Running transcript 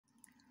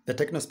The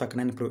Tecno Spark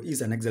 9 Pro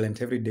is an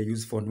excellent everyday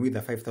use phone with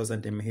a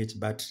 5000 mAh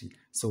battery.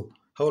 So,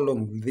 how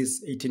long will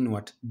this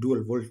 18-watt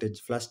dual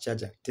voltage flash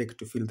charger take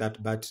to fill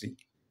that battery?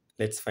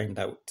 Let's find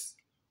out.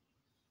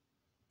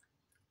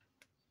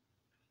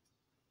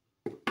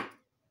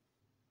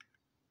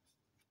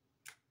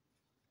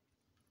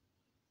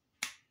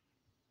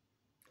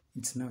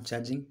 It's now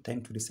charging.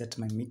 Time to reset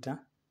my meter.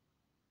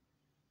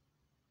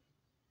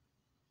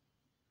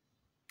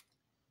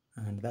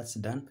 And that's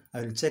done.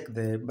 I will check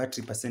the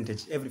battery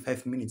percentage every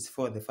 5 minutes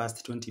for the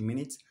first 20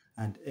 minutes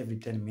and every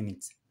 10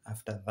 minutes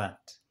after that.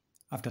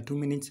 After 2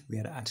 minutes, we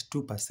are at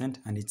 2%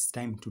 and it's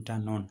time to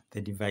turn on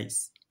the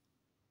device.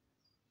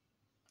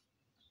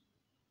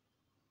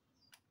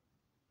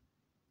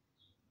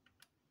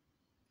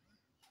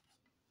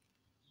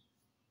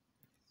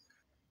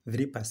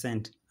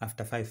 3%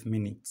 after 5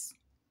 minutes.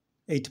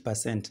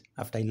 8%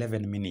 after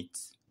 11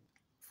 minutes.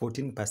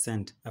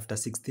 14% after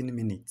 16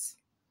 minutes.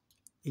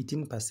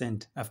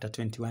 18% after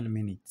 21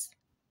 minutes.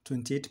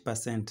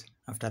 28%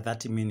 after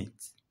 30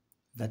 minutes.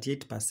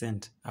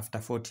 38% after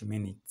 40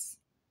 minutes.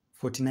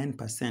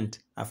 49%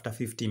 after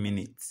 50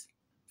 minutes.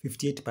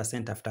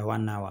 58% after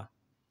 1 hour.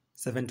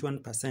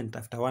 71%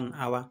 after 1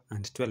 hour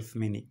and 12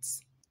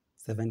 minutes.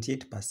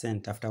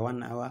 78% after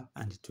 1 hour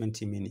and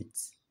 20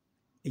 minutes.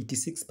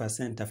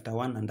 86% after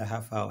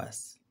 1.5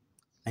 hours.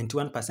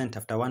 91%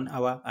 after 1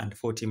 hour and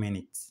 40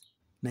 minutes.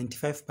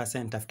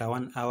 95% after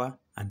 1 hour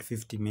and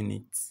 50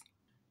 minutes.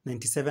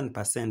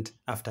 97%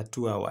 after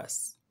 2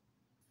 hours.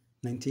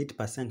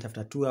 98%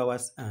 after 2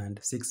 hours and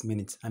 6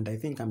 minutes. And I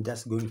think I'm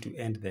just going to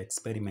end the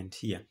experiment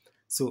here.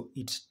 So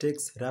it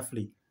takes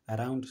roughly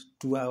around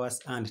 2 hours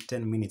and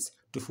 10 minutes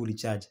to fully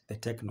charge the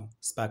Tecno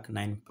Spark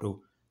 9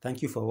 Pro.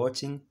 Thank you for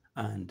watching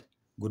and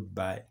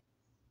goodbye.